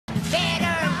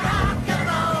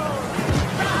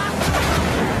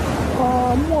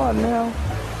on now.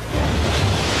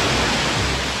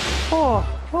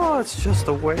 Oh, it's just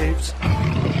the waves.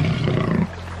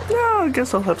 Yeah, I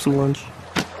guess I'll have some lunch.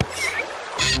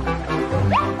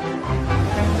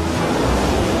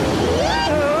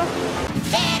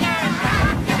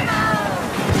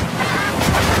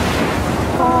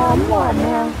 Come on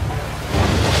now.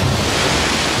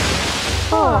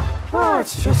 Oh,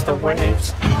 it's just the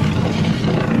waves.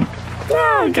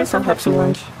 Yeah, I guess I'll have some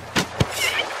lunch.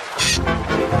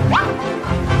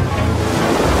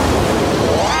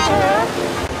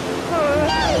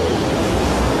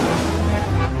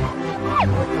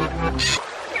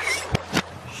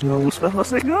 Znowu spadł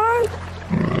sygnał?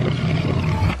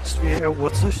 Stwierdziło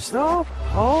coś znowu?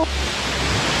 O!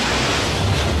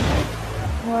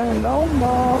 No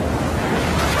more.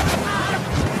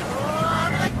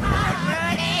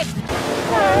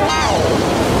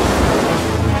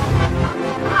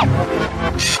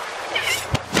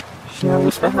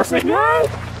 Znowu spadł sygnał?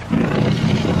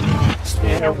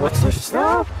 Stwierdziło coś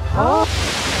znowu? O!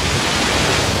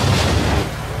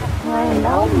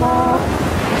 No more.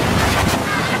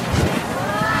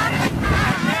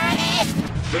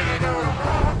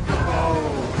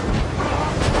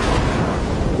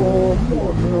 Oh,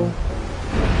 no.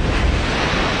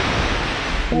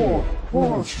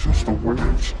 Oh, it's just the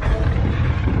waves.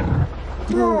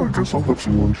 Yeah, I guess I'll have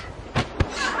some lunch.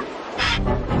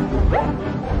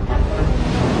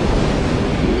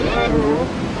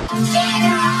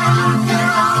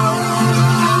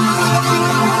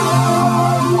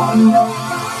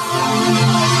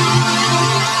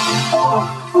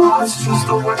 Oh, it's just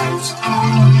the waves.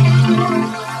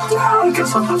 Yeah, I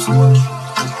guess I'll have some lunch.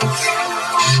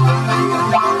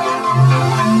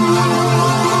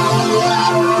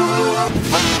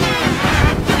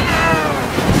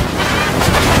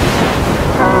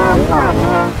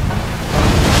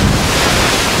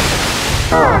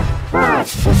 Oh,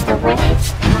 it's just the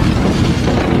waves.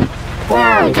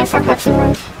 Yeah, I guess I'll have some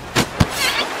lunch.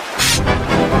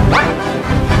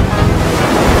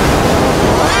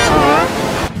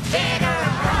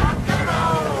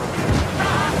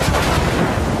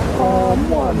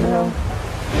 Come on now.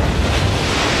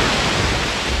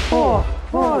 Oh,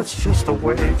 it's just the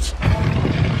waves.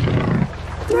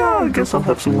 Yeah, I guess I'll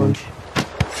have some lunch.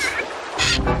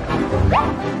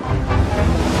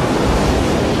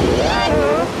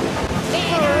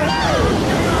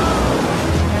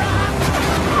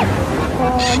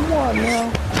 Come on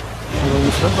now.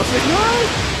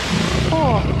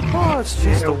 Oh, it's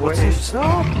just the waves.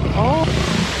 Oh,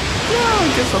 yeah,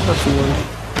 I guess I'll have some lunch.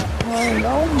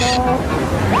 No more.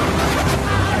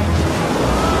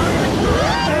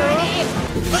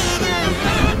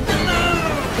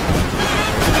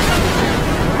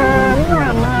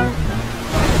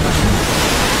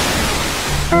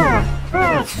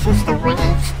 Oh, it's just the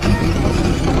waves.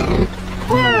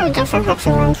 Yeah, I guess I'll have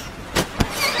some lunch.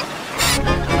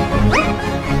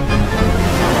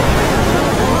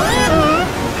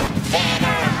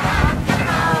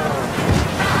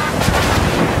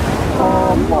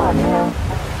 Come on now.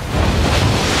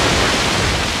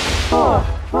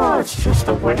 Oh, it's just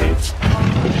the waves.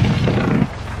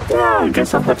 Yeah, I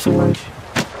guess I'll have some lunch.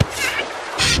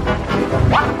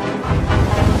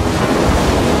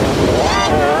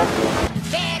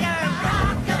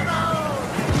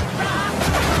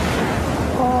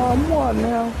 Come on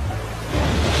now.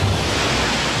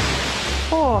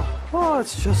 Oh,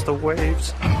 it's just the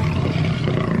waves.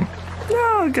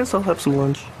 Yeah, I guess I'll have some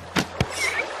lunch.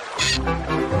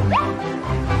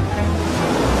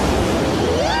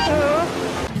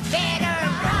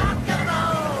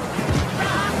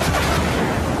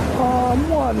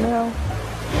 Come on now.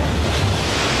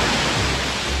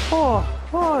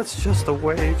 Oh, it's just the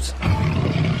waves.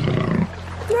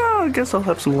 Yeah, I guess I'll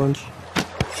have some lunch.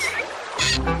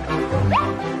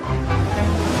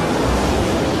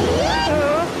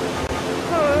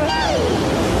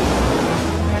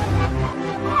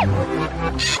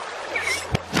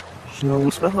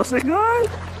 Znowu spadł sygnał?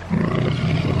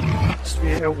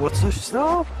 Stwierdziło coś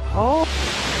znowu? O!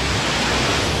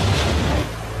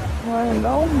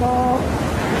 No more.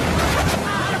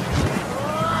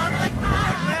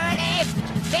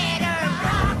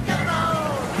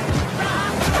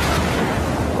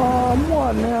 Come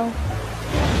on now.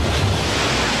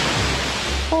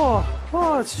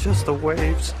 Oh, it's just the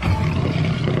waves.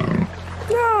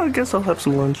 Yeah, I guess I'll have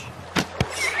some lunch.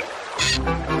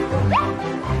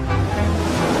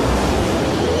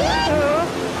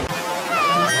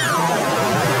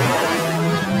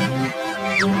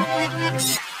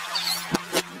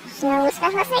 Znowu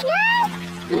spadł sygnał?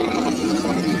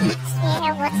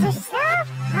 Stwierdziło coś znowu?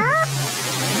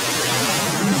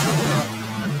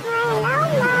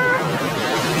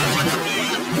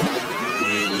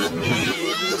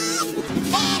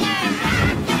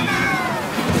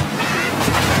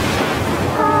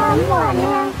 warm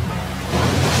water.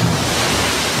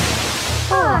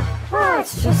 Oh,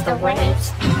 it's just the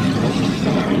waves.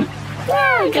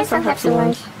 Yeah, I guess I'll have some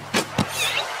lunch.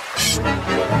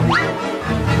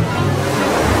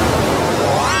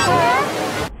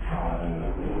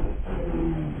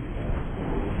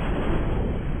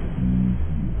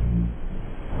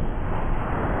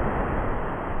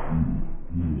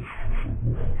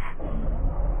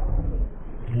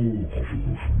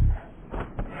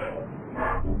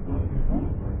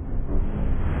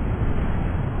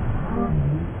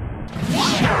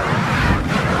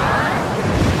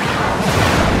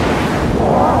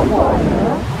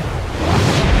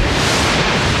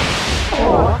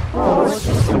 Oh, it's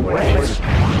just the waves.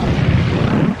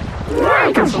 Yeah,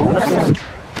 I guess I'll have some lunch.